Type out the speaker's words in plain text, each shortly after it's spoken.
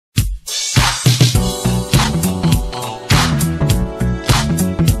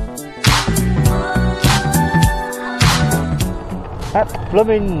That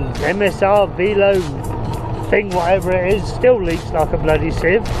blooming MSR Velo thing, whatever it is, still leaks like a bloody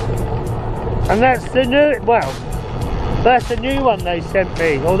sieve. And that's the new, well, that's the new one they sent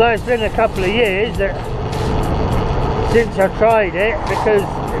me. Although it's been a couple of years since I tried it, because,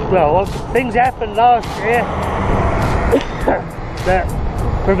 well, things happened last year that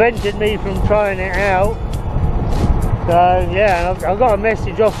prevented me from trying it out. So yeah, I got a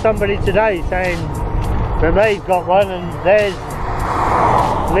message off somebody today saying that they've got one and theirs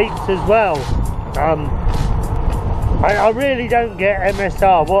leaks as well. I really don't get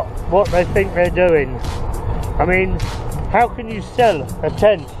MSR, what they think they're doing. I mean, how can you sell a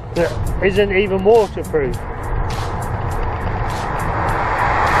tent that isn't even waterproof?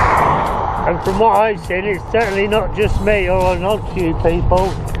 And from what I've seen, it's certainly not just me or an odd few people.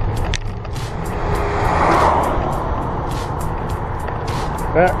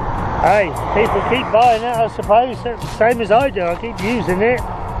 But hey, people keep buying it, I suppose, same as I do. I keep using it.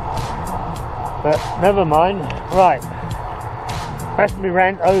 But never mind. Right, that's me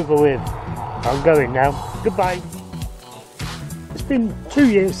rant over with. I'm going now. Goodbye. It's been 2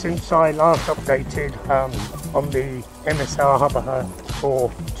 years since I last updated on the MSR Hubba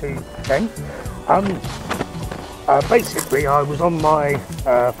 4210. Basically, I was on my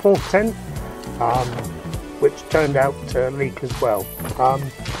fourth tent, which turned out to leak as well.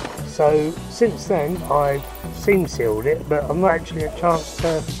 So since then, I've seam sealed it, but I've not actually had a chance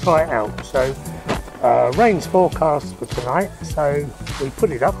to try it out. So rain's forecast for tonight, so we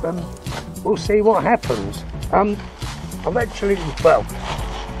put it up and we'll see what happens. I've actually, well,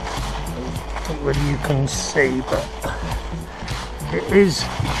 I don't know whether you can see, but it is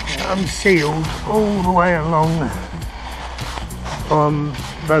unsealed all the way along on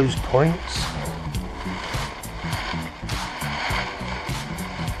those points.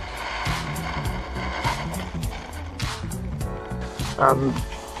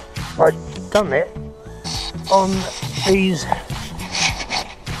 I've done it on these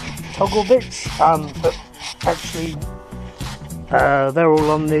toggle bits, but actually they're all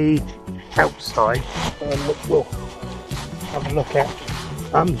on the outside, which we'll have a look at.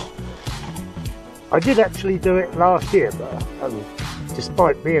 I did actually do it last year, but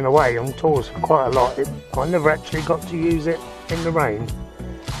despite being away on tours for quite a lot, I never actually got to use it in the rain.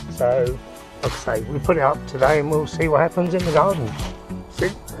 So, like I say, we put it up today and we'll see what happens in the garden.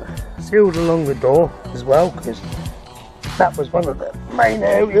 Sealed along the door as well, because that was one of the main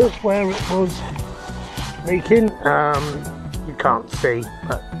areas where it was leaking. You can't see,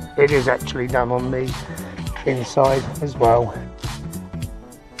 but it is actually done on the inside as well.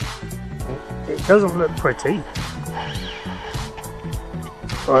 It doesn't look pretty,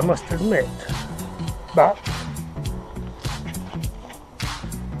 I must admit, but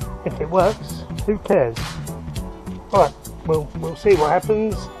if it works, who cares? Right, we'll see what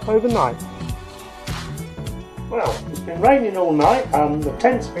happens overnight. Well, it's been raining all night. The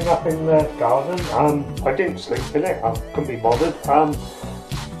tent's been up in the garden. I didn't sleep in it, I couldn't be bothered.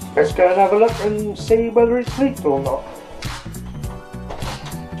 Let's go and have a look and see whether it's leaked or not.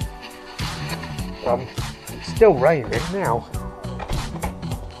 It's still raining now.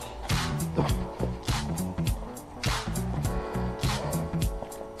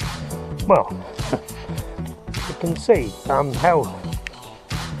 Well, you can see how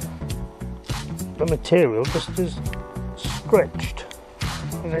the material just is stretched.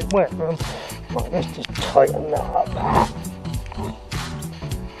 Is it wet? Right, let's just tighten that up.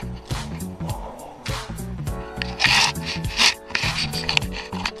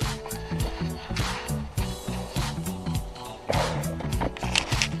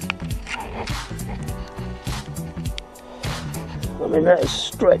 I mean, that is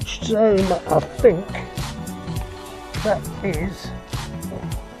stretched so much. I think that is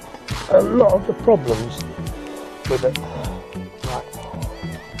a lot of the problems with it. Right.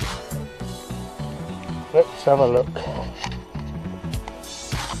 Let's have a look.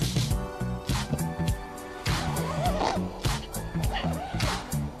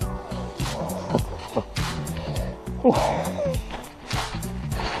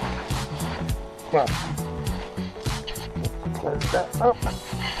 Right. Close that up.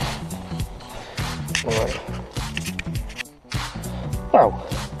 Right.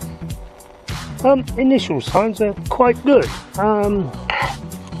 Well, initial signs are quite good. I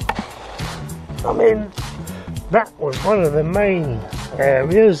mean, that was one of the main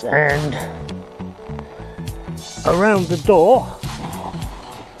areas, and around the door,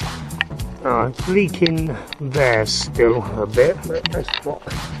 it's leaking there still a bit, but that's not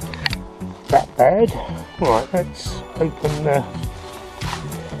that bad. Right, let's open the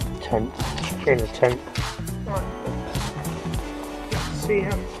tent, inner tent. Right. see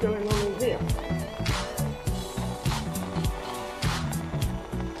how it's going on in here.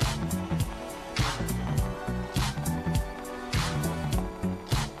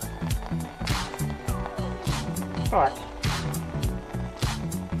 Right.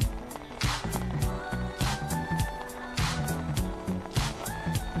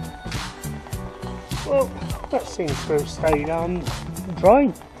 Well, that seems to have stayed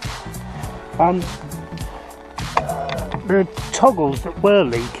dry. The toggles that were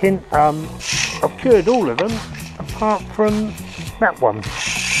leaking, I've cured all of them apart from that one.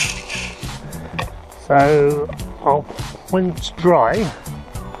 So when it's dry,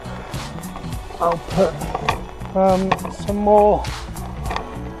 I'll put some more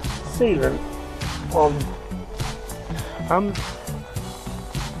sealant on.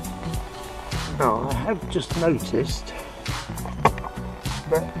 Now I have just noticed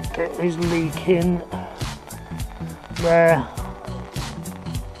that it is leaking there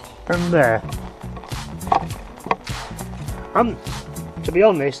and there. To be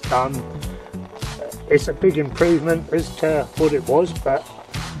honest, it's a big improvement as to what it was, but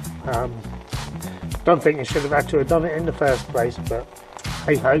don't think you should have had to have done it in the first place, but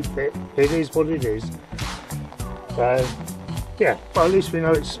hey ho, it is what it is. So yeah, well, at least we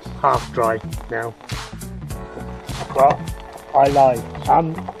know it's half dry now. Well, I lied.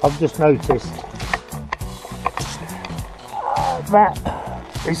 I've just noticed that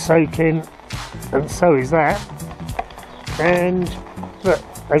is soaking, and so is that. And look,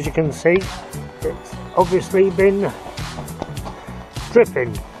 as you can see, it's obviously been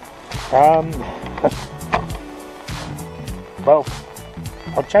dripping. Well,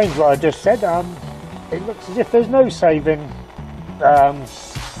 I'll change what I just said. It looks as if there's no saving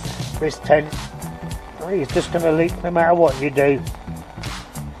this tent. I think it's just going to leak no matter what you do.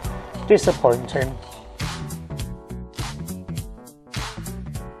 Disappointing.